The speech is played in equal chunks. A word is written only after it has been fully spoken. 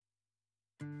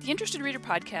The Interested Reader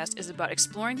podcast is about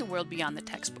exploring the world beyond the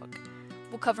textbook.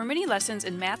 We'll cover many lessons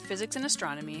in math, physics, and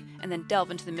astronomy, and then delve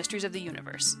into the mysteries of the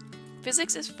universe.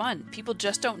 Physics is fun, people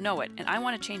just don't know it, and I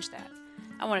want to change that.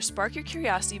 I want to spark your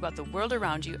curiosity about the world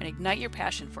around you and ignite your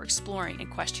passion for exploring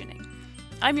and questioning.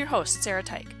 I'm your host, Sarah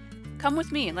Tyke. Come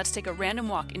with me and let's take a random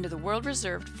walk into the world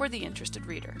reserved for the interested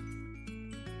reader.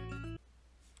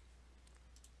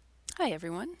 Hi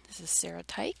everyone, this is Sarah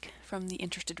Tyke from the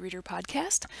Interested Reader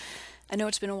podcast. I know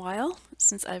it's been a while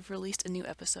since I've released a new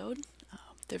episode.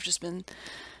 There have just been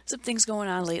some things going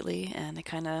on lately and I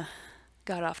kind of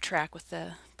got off track with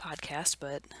the podcast,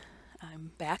 but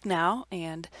I'm back now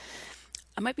and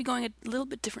I might be going a little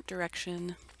bit different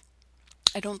direction.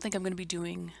 I don't think I'm going to be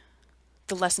doing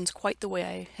the lessons quite the way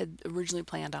I had originally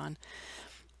planned on.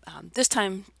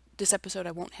 This episode,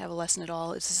 I won't have a lesson at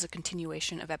all. This is a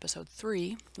continuation of episode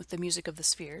 3 with the music of the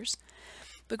spheres.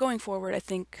 But going forward, I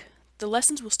think the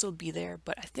lessons will still be there,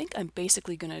 but I think I'm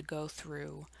basically going to go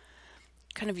through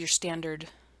kind of your standard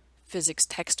physics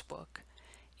textbook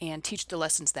and teach the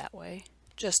lessons that way.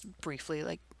 Just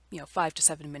briefly, 5 to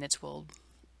 7 minutes, we'll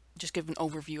just give an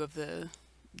overview of the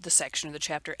section or the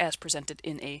chapter as presented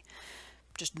in a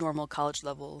just normal college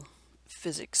level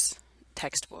physics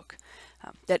textbook.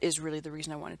 That is really the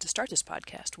reason I wanted to start this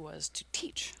podcast, was to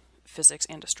teach physics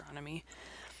and astronomy.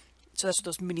 So that's what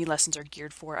those mini lessons are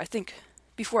geared for. I think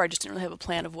before I just didn't really have a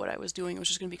plan of what I was doing. It was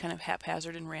just going to be kind of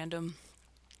haphazard and random.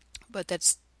 But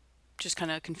that's just kind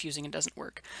of confusing and doesn't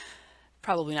work.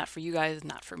 Probably not for you guys,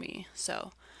 not for me.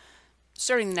 So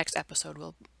starting the next episode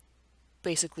will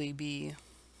basically be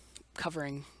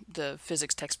covering the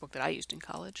physics textbook that I used in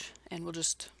college. And we'll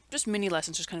just mini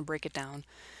lessons, just kind of break it down.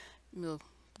 We'll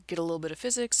get a little bit of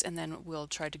physics, and then we'll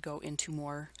try to go into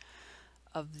more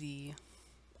of the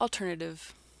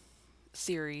alternative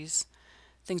theories,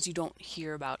 things you don't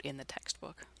hear about in the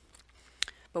textbook.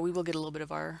 But we will get a little bit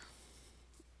of our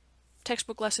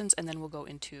textbook lessons, and then we'll go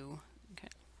into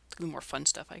the more fun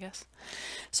stuff, I guess.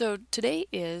 So today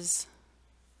is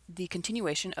the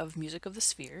continuation of Music of the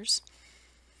Spheres.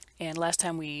 And last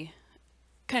time we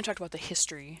kind of talked about the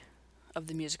history of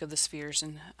the Music of the Spheres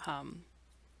and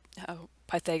how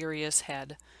Pythagoras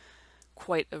had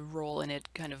quite a role in it,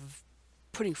 kind of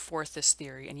putting forth this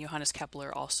theory, and Johannes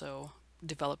Kepler also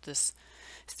developed this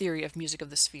theory of music of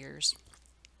the spheres.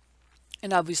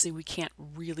 And obviously we can't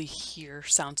really hear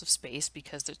sounds of space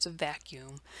because it's a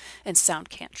vacuum, and sound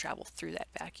can't travel through that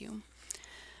vacuum.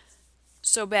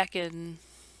 So back in,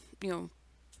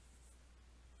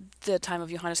 the time of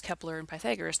Johannes Kepler and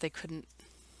Pythagoras, they couldn't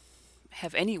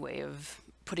have any way of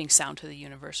putting sound to the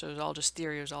universe. It was all just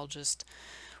theory. It was all just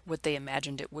what they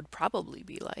imagined it would probably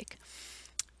be like.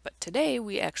 But today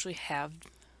we actually have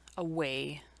a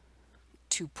way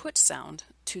to put sound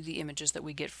to the images that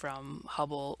we get from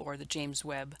Hubble or the James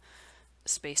Webb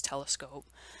Space Telescope.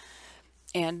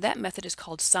 And that method is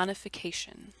called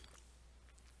sonification.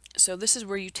 So this is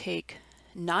where you take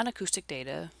non-acoustic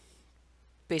data,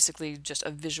 basically just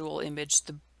a visual image,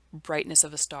 the brightness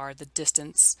of a star, the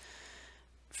distance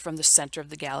from the center of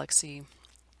the galaxy,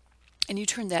 and you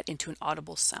turn that into an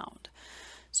audible sound.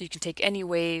 So you can take any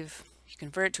wave, you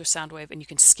convert it to a sound wave, and you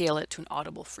can scale it to an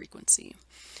audible frequency.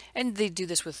 And they do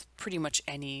this with pretty much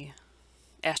any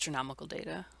astronomical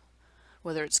data,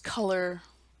 whether it's color,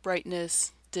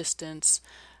 brightness, distance.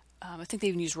 I think they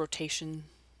even use rotation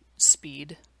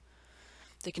speed.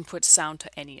 They can put sound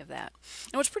to any of that.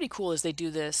 And what's pretty cool is they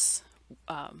do this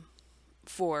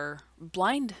for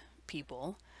blind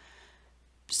people.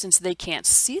 Since they can't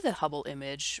see the Hubble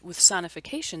image, with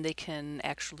sonification they can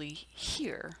actually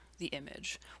hear the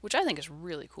image, which I think is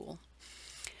really cool.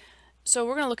 So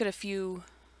we're going to look at a few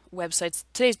websites.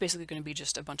 Today's basically going to be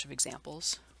just a bunch of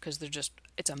examples, because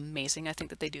it's amazing, I think,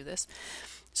 that they do this.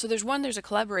 So there's a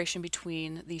collaboration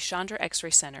between the Chandra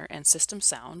X-Ray Center and System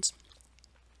Sounds.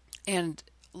 And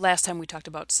last time we talked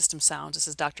about System Sounds, this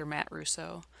is Dr. Matt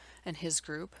Russo and his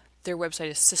group. Their website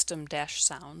is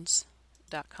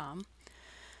system-sounds.com.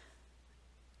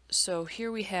 So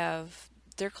here we have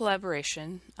their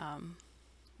collaboration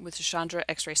with the Chandra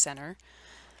X-Ray Center.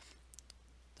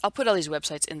 I'll put all these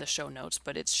websites in the show notes,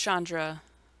 but it's Chandra,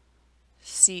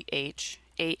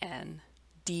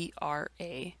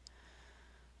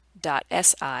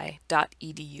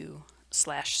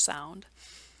 CHANDRA.SI.edu/sound.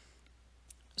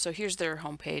 So here's their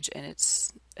homepage, and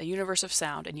it's a universe of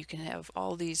sound, and you can have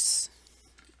all these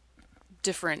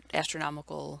different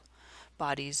astronomical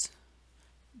bodies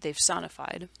they've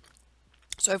sonified.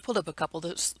 So I've pulled up a couple.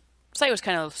 The site was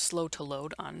kind of slow to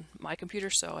load on my computer,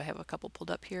 so I have a couple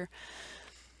pulled up here.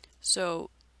 So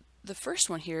the first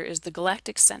one here is the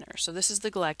Galactic Center. So this is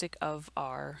the galactic of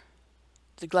our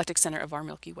the galactic center of our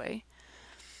Milky Way.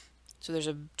 So there's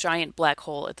a giant black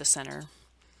hole at the center,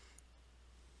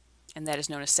 and that is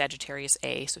known as Sagittarius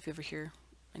A. So if you ever hear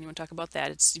anyone talk about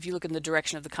that, it's if you look in the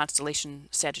direction of the constellation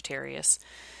Sagittarius,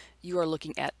 you are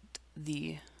looking at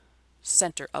the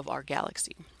center of our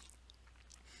galaxy.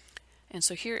 And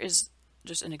so here is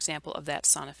just an example of that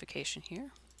sonification here.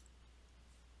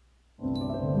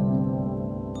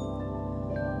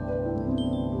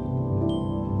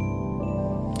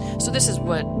 So this is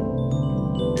what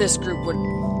this group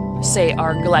would say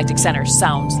our galactic center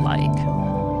sounds like.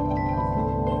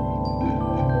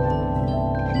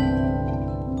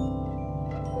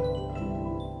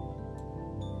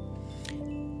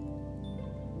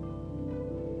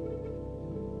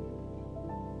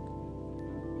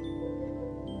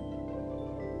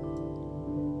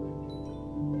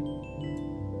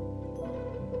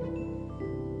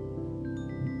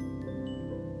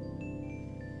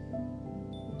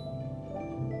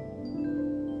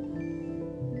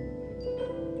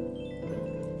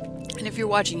 And if you're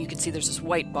watching, you can see there's this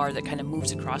white bar that kind of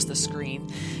moves across the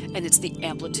screen, and it's the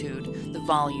amplitude, the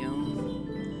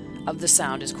volume of the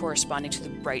sound is corresponding to the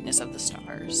brightness of the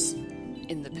stars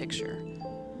in the picture.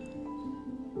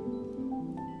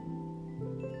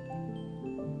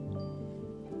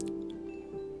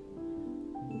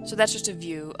 So that's just a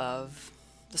view of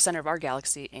the center of our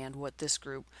galaxy and what this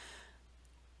group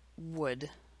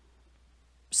would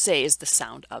say is the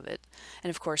sound of it. And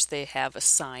of course, they have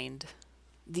assigned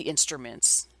the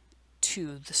instruments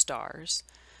to the stars.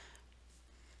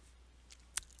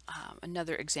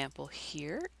 Another example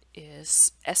here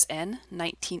is SN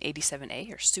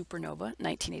 1987A, or Supernova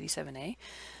 1987A.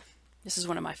 This is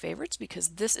one of my favorites because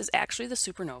this is actually the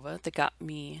supernova that got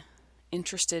me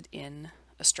interested in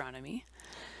astronomy.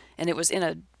 And it was in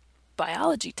a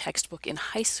biology textbook in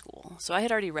high school. So I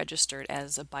had already registered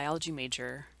as a biology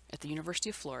major at the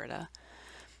University of Florida.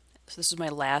 So this was my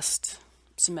last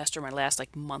semester, my last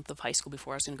month of high school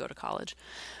before I was going to go to college.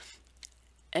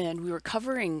 And we were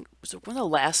covering, it was one of the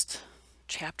last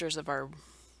chapters of our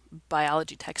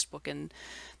biology textbook, and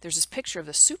there's this picture of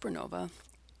the supernova,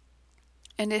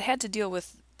 and it had to deal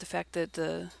with the fact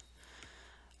that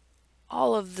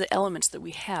all of the elements that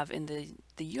we have in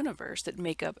the universe that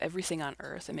make up everything on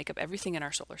Earth and make up everything in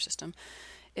our solar system,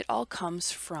 it all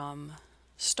comes from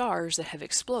stars that have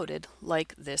exploded,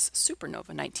 like this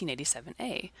supernova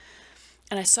 1987A.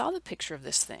 And I saw the picture of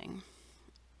this thing,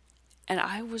 and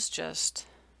I was just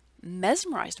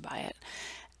mesmerized by it.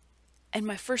 And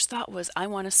my first thought was, I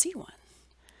want to see one.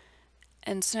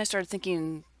 And so I started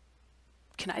thinking,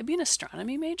 can I be an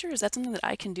astronomy major? Is that something that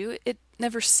I can do? It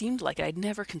never seemed like it. I'd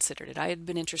never considered it. I had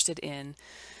been interested in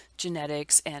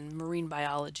genetics and marine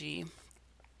biology,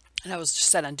 and I was just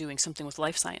set on doing something with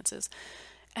life sciences.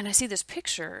 And I see this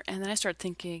picture, and then I start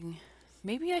thinking,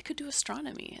 maybe I could do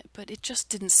astronomy, but it just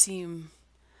didn't seem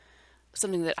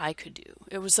something that I could do.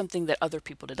 It was something that other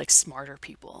people did, like smarter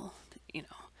people, you know.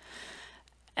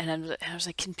 And I was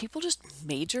like, can people just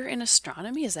major in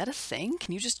astronomy? Is that a thing?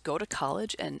 Can you just go to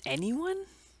college and anyone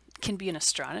can be an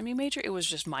astronomy major? It was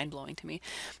just mind-blowing to me.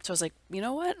 So I was like, you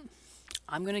know what?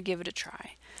 I'm going to give it a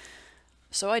try.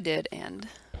 So I did, and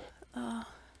a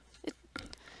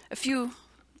few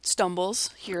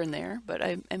stumbles here and there, but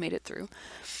I made it through.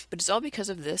 But it's all because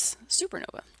of this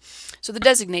supernova. So the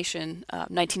designation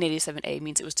 1987A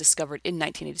means it was discovered in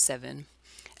 1987,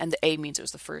 and the A means it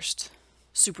was the first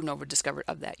supernova discovered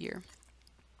of that year.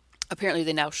 Apparently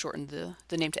they now shortened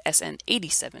the name to SN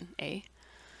 87A.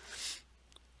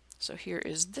 So here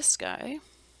is this guy.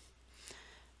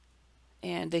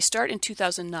 And they start in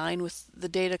 2009 with the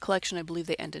data collection. I believe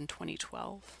they end in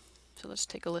 2012. So let's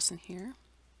take a listen here.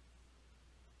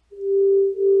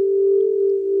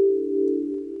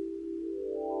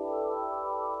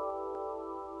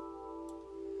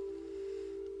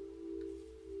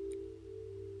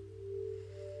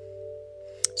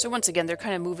 So once again, they're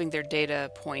kind of moving their data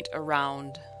point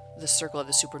around the circle of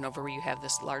the supernova, where you have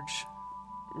this large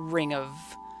ring of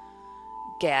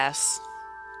gas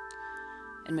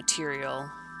and material.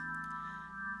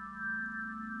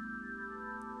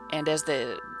 And as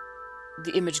the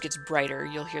image gets brighter,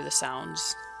 you'll hear the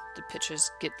sounds. The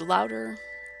pitches get louder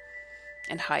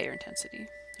and higher intensity,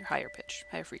 or higher pitch,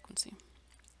 higher frequency.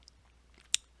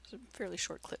 It's a fairly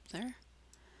short clip there.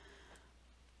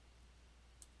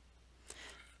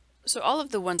 So all of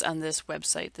the ones on this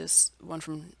website, this one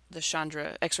from the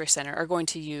Chandra X-ray Center, are going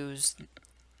to use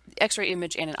the X-ray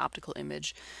image and an optical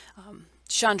image.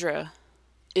 Chandra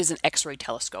is an X-ray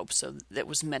telescope, so that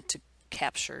was meant to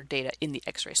capture data in the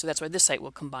X-ray. So that's why this site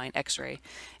will combine X-ray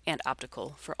and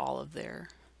optical for all of their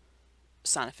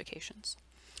sonifications.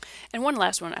 And one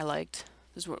last one I liked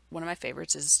This is one of my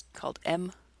favorites, is called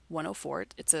M104.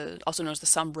 It's also known as the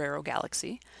Sombrero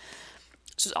Galaxy.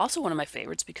 This is also one of my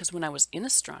favorites because when I was in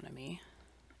astronomy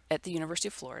at the University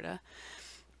of Florida,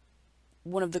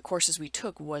 one of the courses we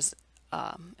took was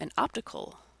an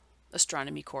optical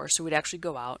astronomy course. So we'd actually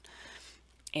go out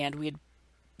and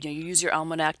you use your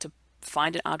almanac to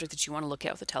find an object that you want to look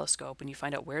at with a telescope, and you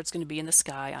find out where it's going to be in the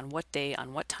sky, on what day,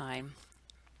 on what time.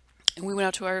 And we went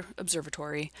out to our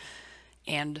observatory,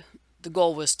 and the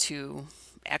goal was to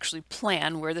actually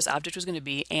plan where this object was going to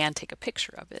be and take a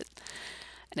picture of it.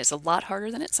 And it's a lot harder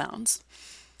than it sounds.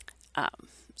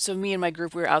 So me and my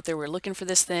group, we were out there, we were looking for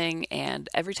this thing, and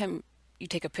every time you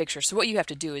take a picture, so what you have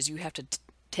to do is you have to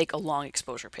take a long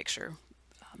exposure picture,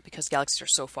 because galaxies are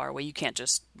so far away. You can't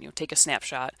just take a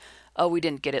snapshot. Oh, we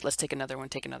didn't get it. Let's take another one.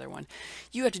 Take another one.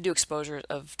 You have to do exposure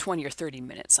of 20 or 30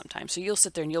 minutes sometimes. So you'll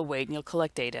sit there and you'll wait and you'll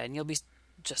collect data, and you'll be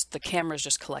the camera's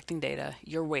just collecting data.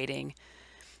 You're waiting,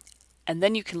 and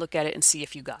then you can look at it and see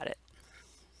if you got it.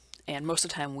 And most of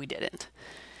the time we didn't,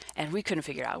 and we couldn't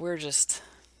figure it out.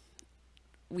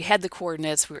 We had the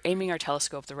coordinates. We were aiming our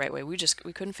telescope the right way. We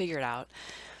couldn't figure it out.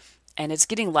 And it's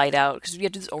getting light out because we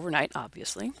had to do this overnight,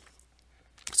 obviously.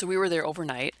 So we were there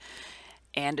overnight,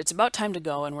 and it's about time to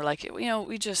go, and we're like,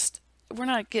 we're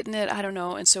not getting it, I don't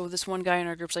know. And so this one guy in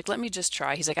our group's like, let me just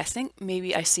try. He's like, I think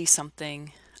maybe I see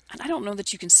something, and I don't know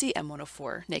that you can see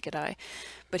M104 naked eye,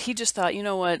 but he just thought, you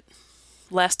know what,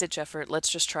 last ditch effort, let's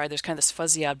just try. There's kind of this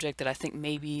fuzzy object that I think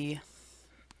maybe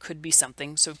could be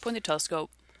something. So we put in the telescope,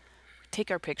 take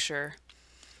our picture,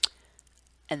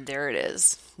 and there it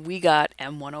is. We got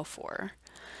M104.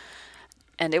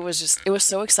 And it was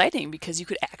so exciting because you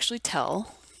could actually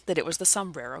tell that it was the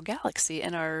Sombrero Galaxy.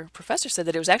 And our professor said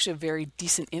that it was actually a very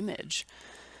decent image,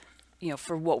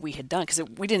 for what we had done, because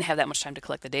we didn't have that much time to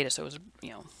collect the data. So it was,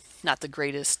 not the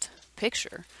greatest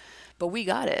picture, but we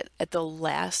got it at the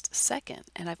last second.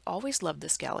 And I've always loved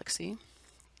this galaxy.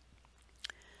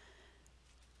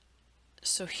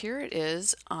 So here it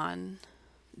is on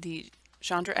the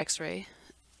Chandra X-ray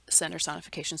Center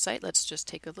sonification site. Let's just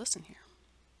take a listen here.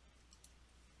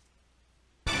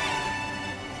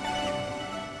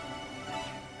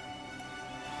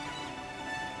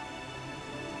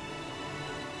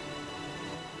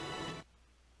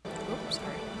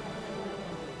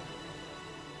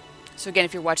 So again,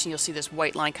 if you're watching, you'll see this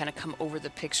white line kind of come over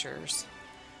the pictures.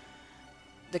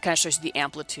 That kind of shows you the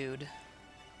amplitude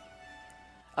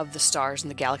of the stars in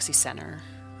the galaxy center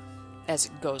as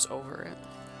it goes over it.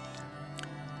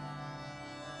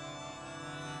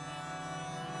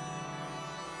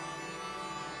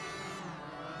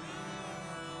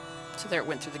 So there it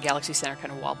went through the galaxy center,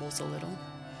 kind of wobbles a little.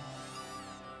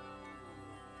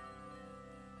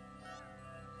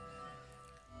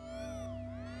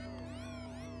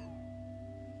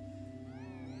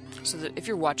 So if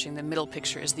you're watching, the middle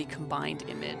picture is the combined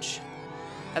image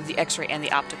of the X-ray and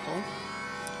the optical.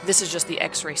 This is just the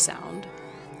X-ray sound.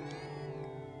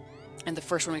 And the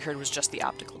first one we heard was just the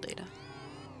optical data.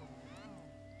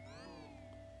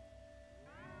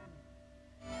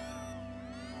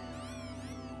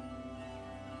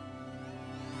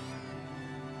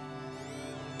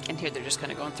 And here they're just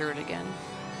kind of going through it again.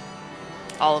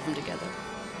 All of them together.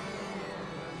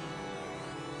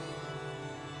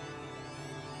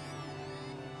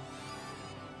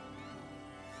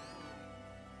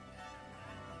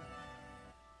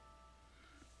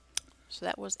 So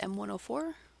that was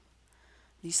M104,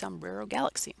 the Sombrero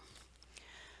Galaxy.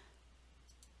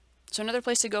 So another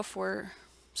place to go for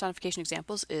sonification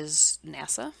examples is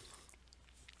NASA.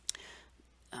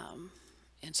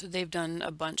 And so they've done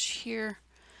a bunch here.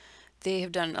 They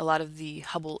have done a lot of the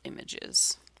Hubble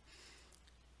images.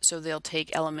 So they'll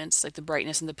take elements like the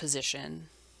brightness and the position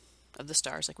of the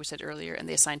stars, like we said earlier, and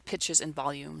they assign pitches and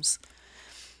volumes.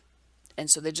 And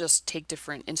so they just take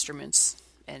different instruments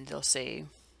and they'll say,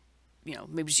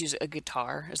 maybe just use a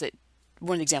guitar.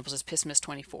 One of the examples is Pismis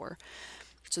 24.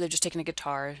 So they're just taking a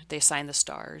guitar, they assign the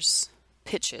stars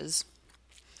pitches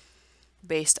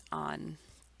based on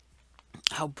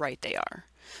how bright they are.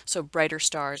 So brighter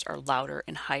stars are louder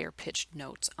and higher pitched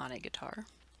notes on a guitar.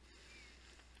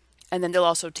 And then they'll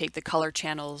also take the color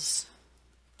channels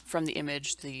from the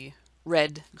image, the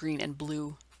red, green, and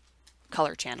blue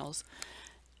color channels,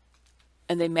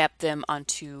 and they map them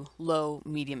onto low,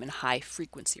 medium, and high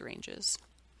frequency ranges.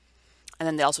 And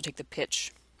then they also take the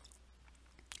pitch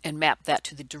and map that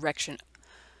to the direction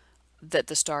that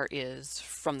the star is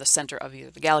from the center of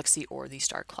either the galaxy or the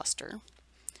star cluster.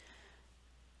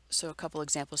 So a couple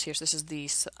examples here. So this is the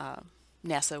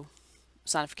NASA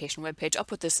sonification webpage. I'll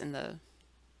put this in the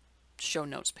show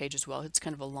notes page as well. It's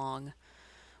kind of a long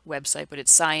website, but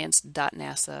it's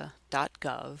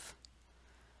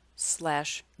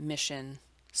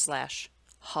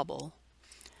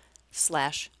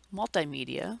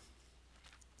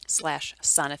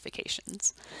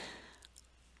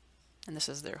And this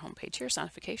is their homepage here,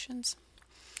 sonifications.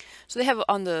 So they have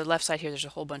on the left side here, there's a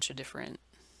whole bunch of different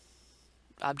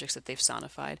objects that they've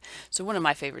sonified. So one of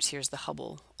my favorites here is the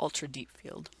Hubble Ultra Deep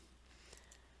Field.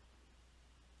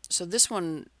 So this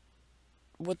one,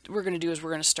 what we're going to do is we're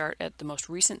going to start at the most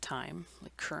recent time,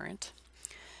 like current,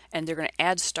 and they're going to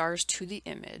add stars to the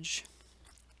image.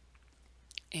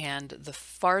 And the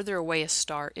farther away a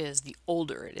star is, the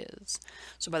older it is.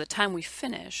 So by the time we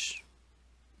finish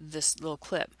this little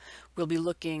clip, we'll be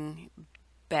looking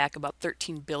back about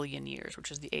 13 billion years,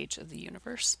 which is the age of the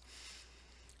universe.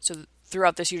 So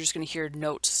throughout this, you're just going to hear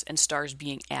notes and stars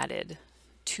being added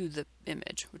to the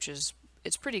image, which is,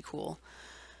 it's pretty cool.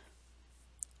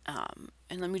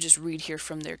 And let me just read here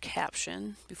from their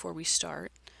caption before we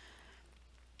start.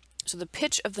 So the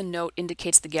pitch of the note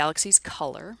indicates the galaxy's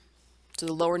color. So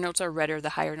the lower notes are redder,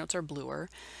 the higher notes are bluer.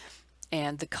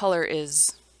 And the color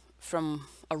is from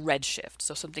a redshift.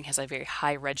 So something has a very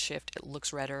high redshift, it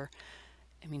looks redder.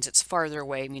 It means it's farther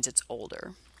away, it means it's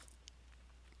older.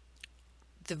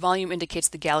 The volume indicates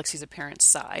the galaxy's apparent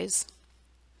size.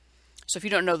 So if you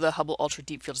don't know, the Hubble Ultra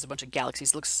Deep Field is a bunch of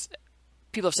galaxies.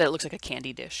 People have said it looks like a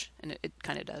candy dish, and it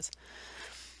kind of does.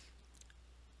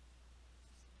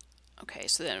 Okay,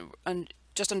 so then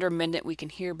just under a minute, we can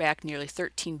hear back nearly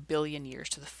 13 billion years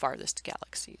to the farthest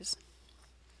galaxies.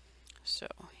 So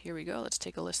here we go. Let's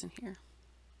take a listen here.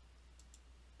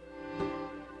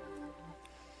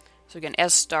 So again,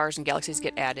 as stars and galaxies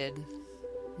get added,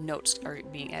 notes are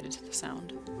being added to the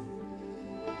sound.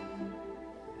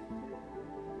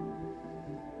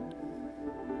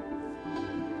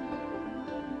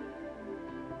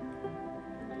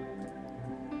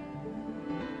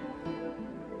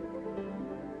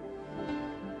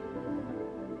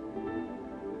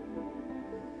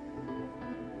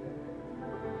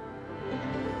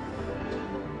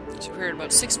 So we're at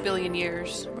about 6 billion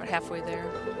years, about halfway there.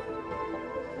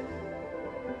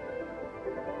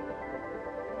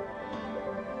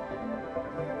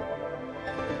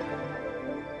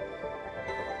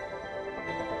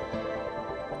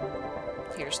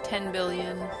 Here's 10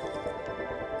 billion.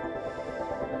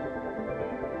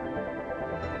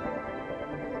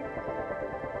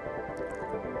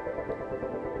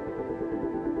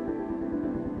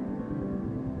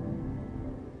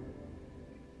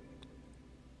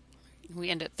 We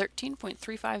end at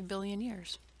 13.35 billion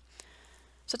years.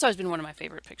 So it's always been one of my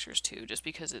favorite pictures too, just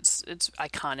because it's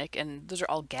iconic, and those are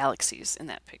all galaxies in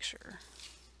that picture.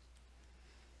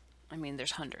 I mean,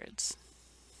 there's hundreds.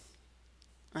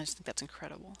 I just think that's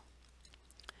incredible.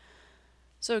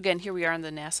 So again, here we are on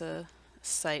the NASA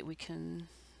site. We can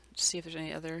see if there's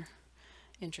any other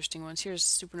interesting ones. Here's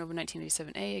supernova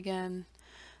 1987A again.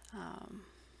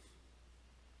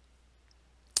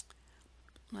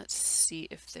 Let's see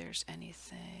if there's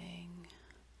anything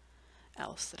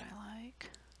else that I like.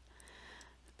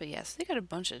 But yes, they got a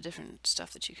bunch of different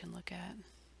stuff that you can look at.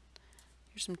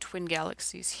 Here's some twin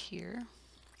galaxies here.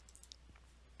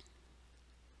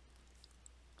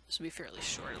 This will be fairly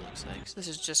short, it looks like. So this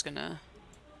is just gonna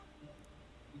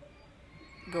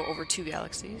go over two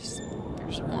galaxies.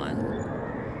 There's one.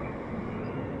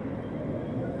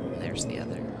 There's the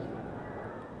other.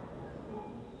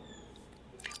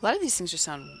 A lot of these things just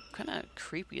sound kind of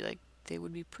creepy, like they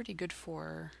would be pretty good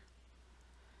for,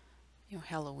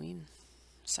 Halloween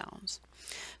sounds.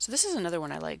 So this is another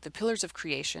one I like, the Pillars of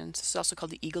Creation. This is also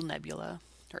called the Eagle Nebula,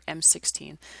 or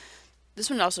M16. This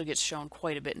one also gets shown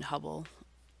quite a bit in Hubble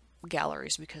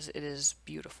galleries because it is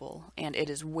beautiful, and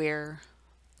it is where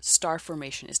star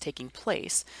formation is taking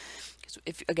place.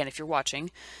 If you're watching,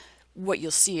 what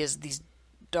you'll see is these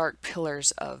dark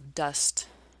pillars of dust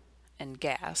and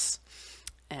gas.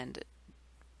 And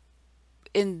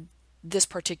in this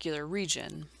particular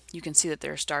region, you can see that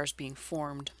there are stars being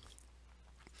formed,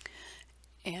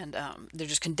 and they're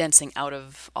just condensing out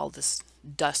of all this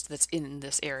dust that's in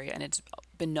this area, and it's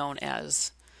been known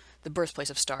as the birthplace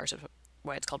of stars,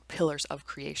 why it's called Pillars of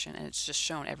Creation, and it's just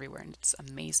shown everywhere, and it's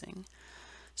amazing.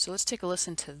 So let's take a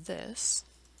listen to this.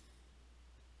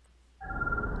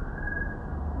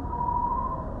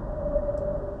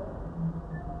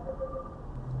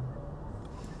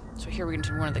 So here we're going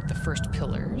to one of the first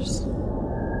pillars.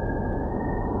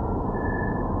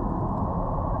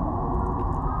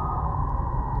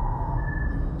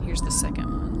 Here's the second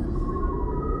one.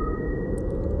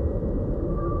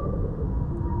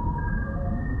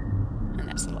 And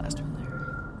that's the last one there.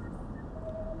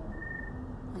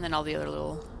 And then all the other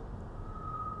little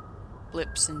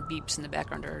blips and beeps in the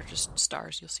background are just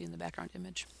stars you'll see in the background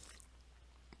image.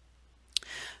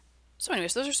 So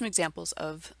anyways, those are some examples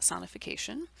of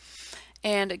sonification.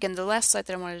 And again, the last site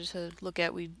that I wanted to look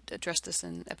at, we addressed this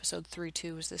in episode 3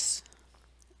 too, was this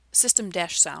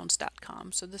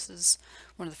system-sounds.com. So this is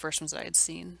one of the first ones that I had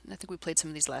seen. I think we played some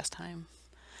of these last time.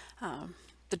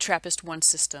 The TRAPPIST-1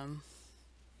 system,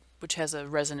 which has a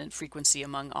resonant frequency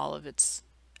among all of its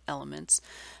elements.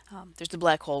 There's the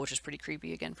black hole, which is pretty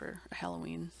creepy, again, for a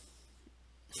Halloween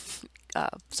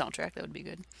soundtrack. That would be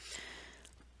good.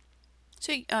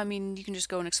 So, I mean, you can just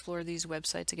go and explore these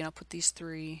websites. Again, I'll put these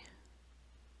 3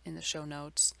 in the show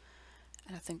notes.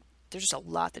 And I think there's just a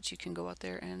lot that you can go out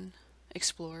there and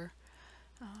explore.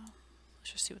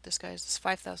 Let's just see what this guy is. This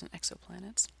 5,000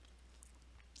 exoplanets.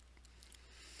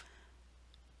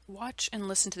 Watch and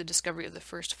listen to the discovery of the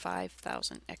first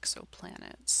 5,000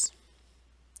 exoplanets.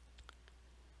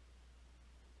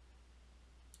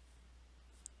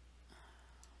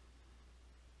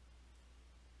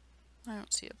 I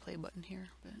don't see a play button here,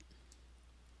 but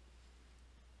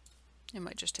it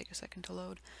might just take a second to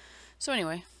load. So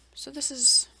anyway, so this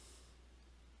is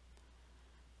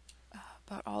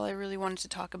about all I really wanted to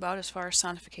talk about as far as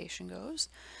sonification goes,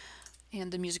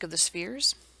 and the music of the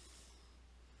spheres.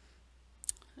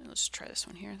 Let's try this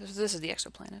one here. This is the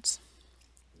exoplanets.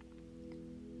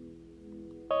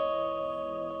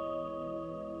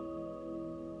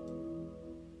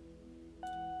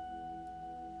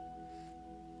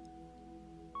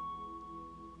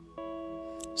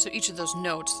 So each of those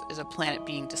notes is a planet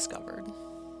being discovered.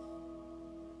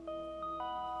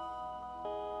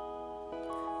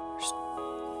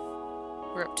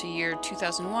 We're up to year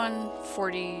 2001,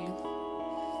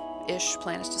 40-ish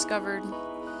planets discovered.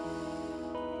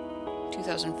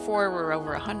 2004, we're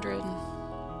over 100.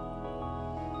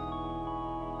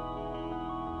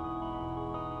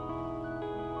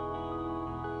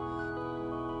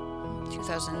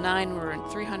 2009, we're in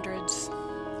 300s.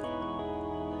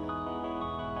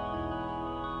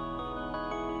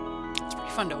 It's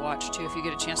pretty fun to watch, too, if you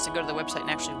get a chance to go to the website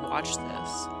and actually watch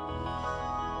this.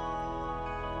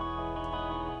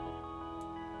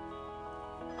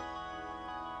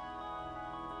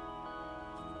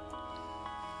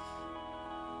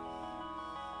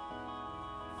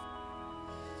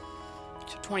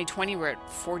 So 2020, we're at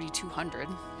 4,200.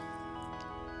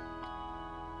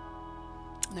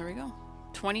 There we go.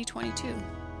 2022.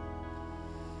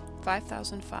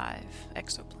 5,005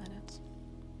 exoplanets.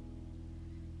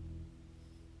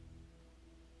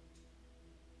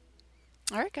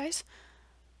 Alright, guys.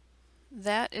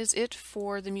 That is it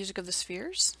for the music of the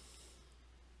spheres.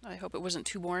 I hope it wasn't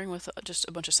too boring with just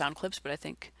a bunch of sound clips, but I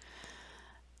think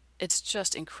it's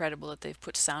just incredible that they've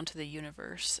put sound to the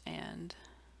universe, and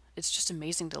it's just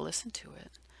amazing to listen to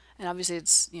it. And obviously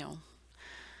it's,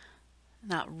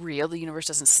 not real. The universe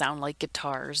doesn't sound like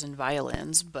guitars and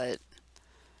violins, but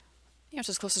it's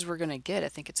as close as we're going to get. I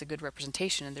think it's a good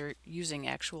representation, and they're using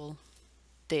actual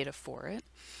data for it.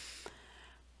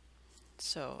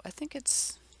 So I think I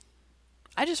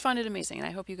just find it amazing, and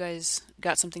I hope you guys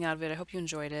got something out of it. I hope you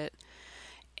enjoyed it.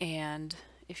 And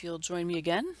if you'll join me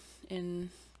again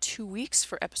in 2 weeks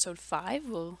for episode 5,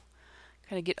 we'll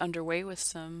kind of get underway with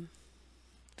some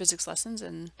physics lessons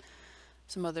and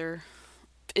some other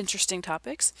interesting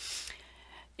topics.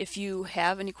 If you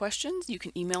have any questions, you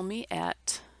can email me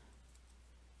at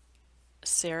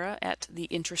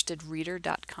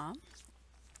sarah@theinterestedreader.com.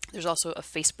 There's also a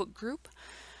Facebook group.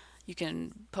 You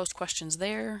can post questions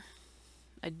there.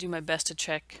 I do my best to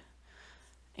check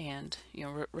and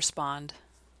respond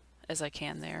as I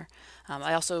can there.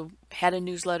 I also had a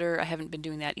newsletter. I haven't been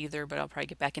doing that either, but I'll probably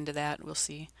get back into that. We'll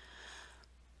see.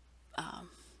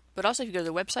 But also, if you go to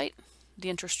the website,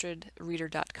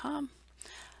 theinterestedreader.com.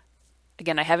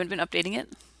 Again, I haven't been updating it,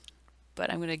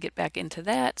 but I'm going to get back into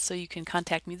that, so you can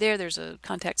contact me there. There's a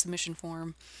contact submission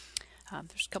form.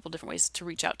 There's a couple different ways to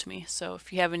reach out to me. So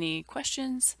if you have any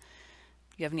questions,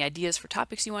 you have any ideas for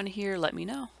topics you want to hear, let me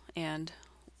know, and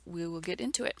we will get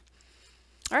into it.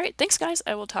 All right, thanks, guys.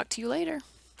 I will talk to you later.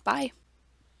 Bye.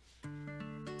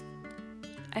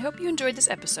 I hope you enjoyed this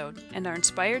episode and are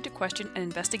inspired to question and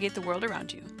investigate the world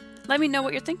around you. Let me know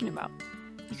what you're thinking about.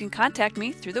 You can contact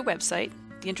me through the website,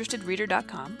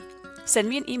 theinterestedreader.com, send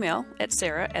me an email at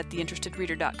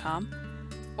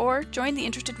sarah@theinterestedreader.com, or join the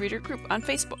Interested Reader group on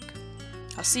Facebook.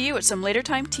 I'll see you at some later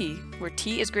time T, where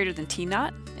T is greater than T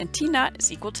naught, and T naught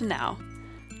is equal to now.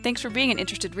 Thanks for being an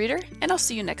interested reader, and I'll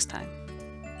see you next time.